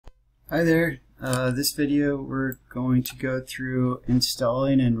Hi there. This video we're going to go through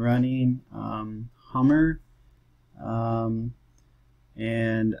installing and running HMMER.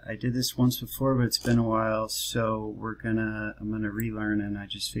 And I did this once before, but it's been a while, so I'm gonna relearn, and I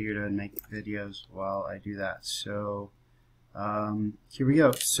just figured I'd make videos while I do that. So here we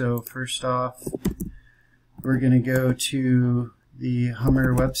go. So first off, we're gonna go to the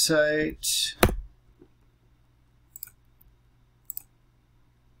HMMER website.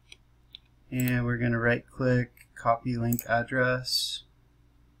 And we're going to right click, copy link address,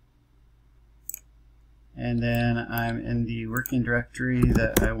 and then I'm in the working directory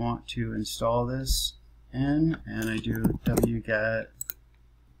that I want to install this in, and I do wget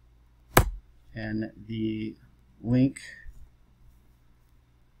and the link.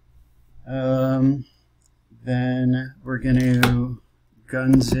 Then we're going to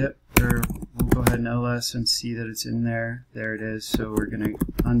gunzip, or we'll go ahead and ls and see that it's in there. There it is. So we're going to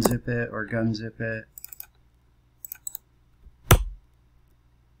unzip it or gunzip it.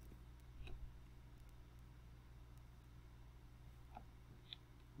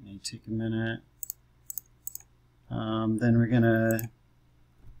 May take a minute. Then we're going to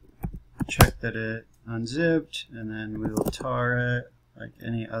check that it unzipped, and then we will tar it like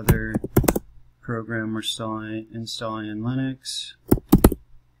any other program we're installing in Linux.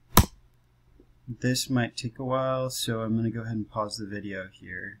 This might take a while, so I'm going to go ahead and pause the video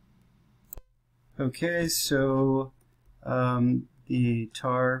here. Okay, so the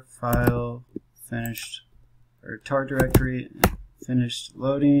tar file finished, or tar directory finished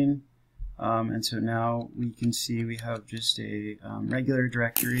loading, and so now we can see we have just a regular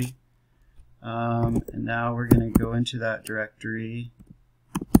directory, and now we're going to go into that directory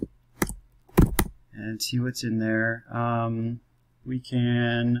and see what's in there. We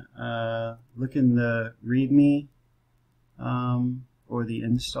can look in the README or the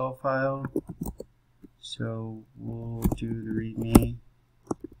install file. So we'll do the README,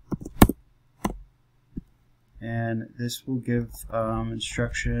 and this will give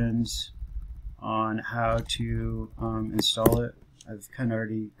instructions on how to install it. I've kind of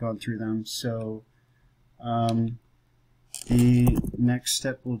already gone through them. So the next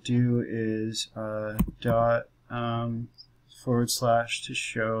step we'll do is dot / to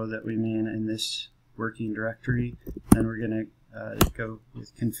show that we mean in this working directory. Then we're going to go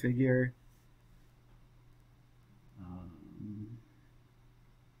with configure.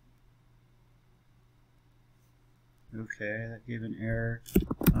 Okay, that gave an error.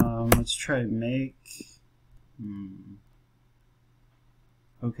 Let's try make.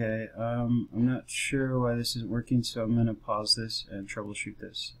 Okay, I'm not sure why this isn't working, so I'm going to pause this and troubleshoot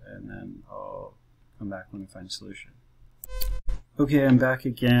this, and then I'll come back when I find a solution. Okay, I'm back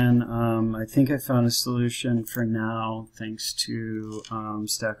again. I think I found a solution for now, thanks to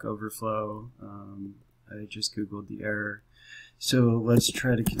Stack Overflow. I just Googled the error. So let's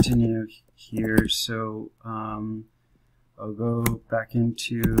try to continue here. So I'll go back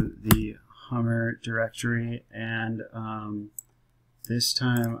into the HMMER directory, and this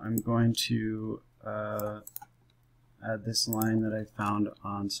time I'm going to add this line that I found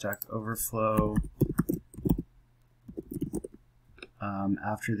on Stack Overflow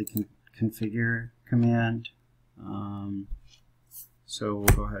after the configure command. So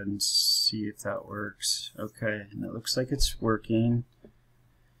we'll go ahead and see if that works. Okay, and it looks like it's working.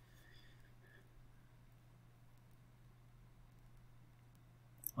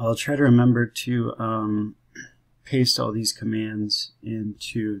 I'll try to remember to paste all these commands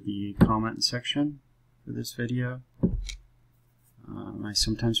into the comment section for this video. I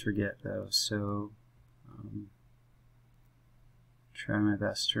sometimes forget though, so try my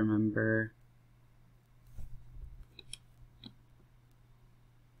best to remember.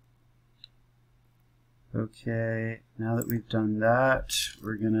 Okay, now that we've done that,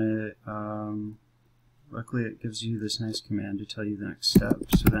 we're gonna luckily it gives you this nice command to tell you the next step.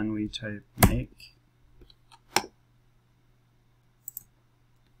 So then we type make.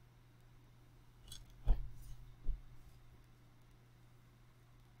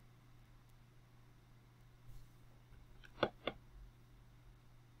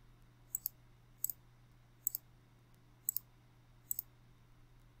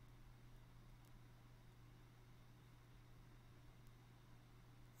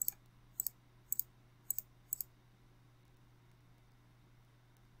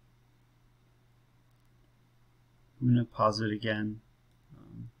 I'm going to pause it again.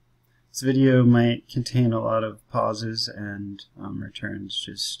 This video might contain a lot of pauses and returns,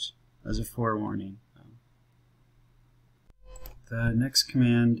 just as a forewarning. The next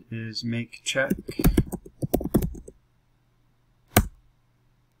command is make check.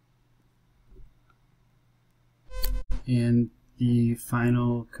 And the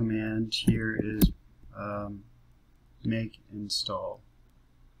final command here is make install.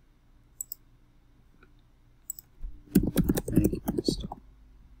 Make install.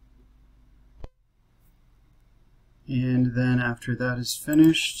 And then after that is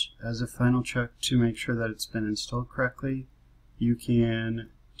finished, as a final check to make sure that it's been installed correctly, you can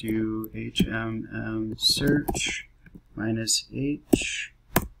do HMM search -H,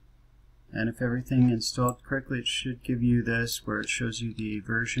 and if everything installed correctly, it should give you this where it shows you the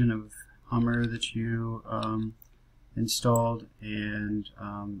version of HMMER that you installed and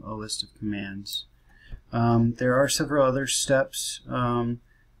a list of commands. There are several other steps,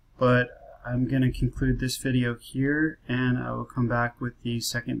 but I'm going to conclude this video here, and I will come back with the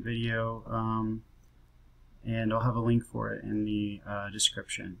second video, and I'll have a link for it in the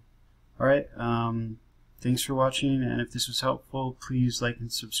description. Alright, thanks for watching, and if this was helpful, please like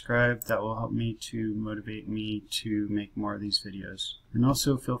and subscribe. That will help me to motivate me to make more of these videos. And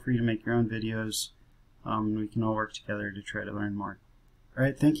also feel free to make your own videos. We can all work together to try to learn more.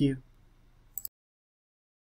 Alright, thank you.